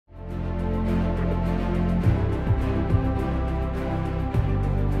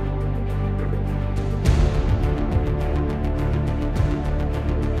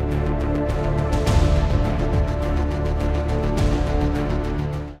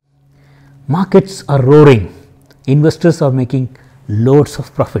Markets are roaring. Investors are making loads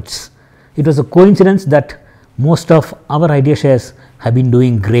of profits. It was a coincidence that most of our idea shares have been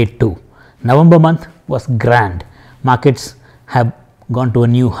doing great too. November month was grand. Markets have gone to a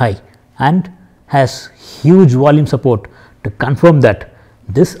new high and has huge volume support to confirm that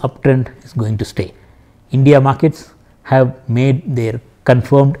this uptrend is going to stay. India markets have made their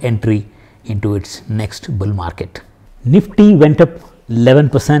confirmed entry into its next bull market. Nifty went up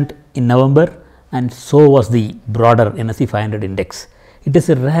 11% in November and so was the broader NSE 500 index. It is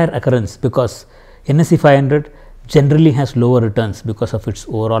a rare occurrence because NSE 500 generally has lower returns because of its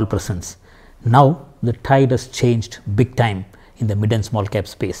overall presence. Now the tide has changed big time in the mid and small cap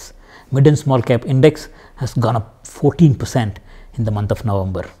space. Mid and small cap index has gone up 14% in the month of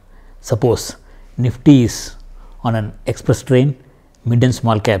November. Suppose Nifty is on an express train, mid and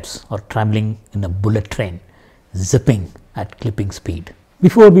small caps are traveling in a bullet train, zipping at clipping speed.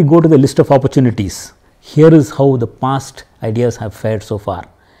 Before we go to the list of opportunities, here is how the past ideas have fared so far.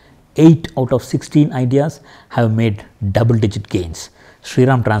 8 out of 16 ideas have made double-digit gains.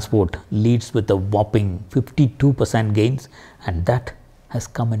 Shriram Transport leads with a whopping 52% gains, and that has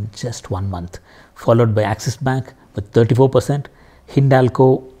come in just 1 month, followed by Axis Bank with 34%,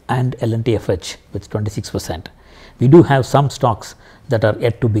 Hindalco and L&T-FH with 26%. We do have some stocks that are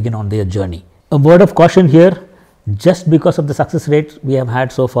yet to begin on their journey. A word of caution here, just because of the success rates we have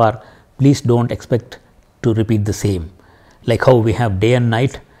had so far, please don't expect to repeat the same. Like how we have day and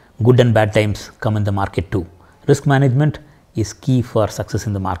night, good and bad times come in the market too. Risk management is key for success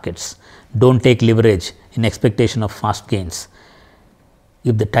in the markets. Don't take leverage in expectation of fast gains.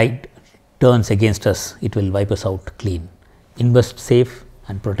 If the tide turns against us, it will wipe us out clean. Invest safe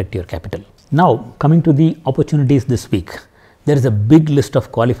and protect your capital. Now coming to the opportunities this week, there is a big list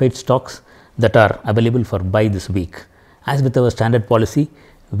of qualified stocks that are available for buy this week. As with our standard policy,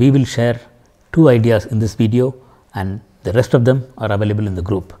 we will share 2 ideas in this video and the rest of them are available in the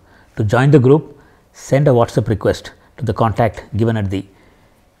group. To join the group, send a WhatsApp request to the contact given at the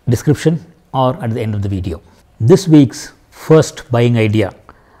description or at the end of the video. This week's first buying idea,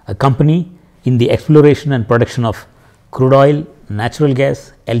 a company in the exploration and production of crude oil, natural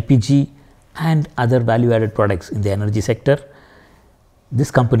gas, LPG and other value added products in the energy sector.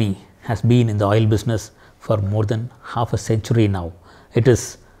 This company has been in the oil business for more than half a century now. It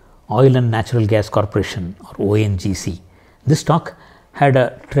is Oil and Natural Gas Corporation or ONGC. This stock had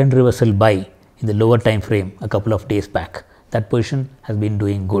a trend reversal buy in the lower time frame a couple of days back. That position has been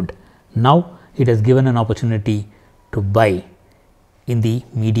doing good. Now it has given an opportunity to buy in the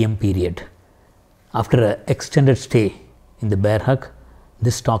medium period. After an extended stay in the bear hug,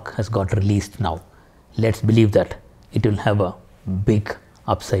 this stock has got released now. Let's believe that it will have a big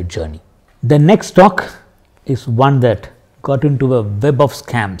upside journey. The next stock is one that got into a web of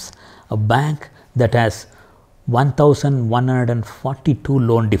scams, a bank that has 1,142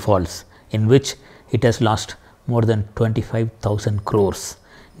 loan defaults in which it has lost more than 25,000 crores.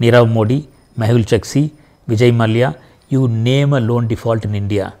 Nirav Modi, Mehul Choksi, Vijay Mallya, you name a loan default in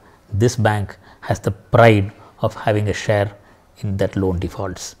India, this bank has the pride of having a share in that loan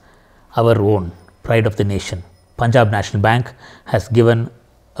defaults. Our own pride of the nation, Punjab National Bank, has given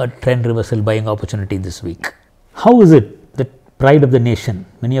a trend reversal buying opportunity this week. How is it that pride of the nation,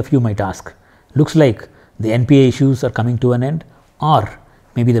 many of you might ask, looks like the NPA issues are coming to an end, or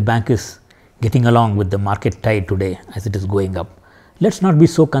maybe the bank is getting along with the market tide today as it is going up. Let's not be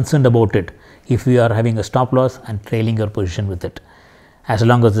so concerned about it if we are having a stop loss and trailing your position with it. As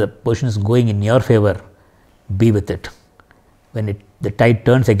long as the position is going in your favor, be with it. When the tide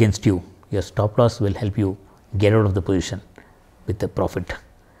turns against you, your stop loss will help you get out of the position with a profit.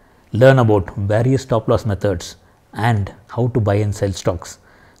 Learn about various stop loss methods and how to buy and sell stocks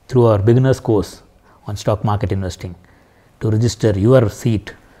through our beginners course on stock market investing. To register your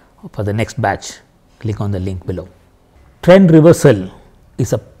seat for the next batch, click on the link below. Trend reversal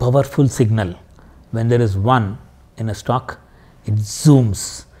is a powerful signal. When there is one in a stock, it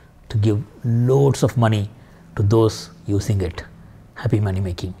zooms to give loads of money to those using it. Happy money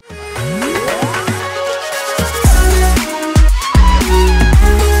making.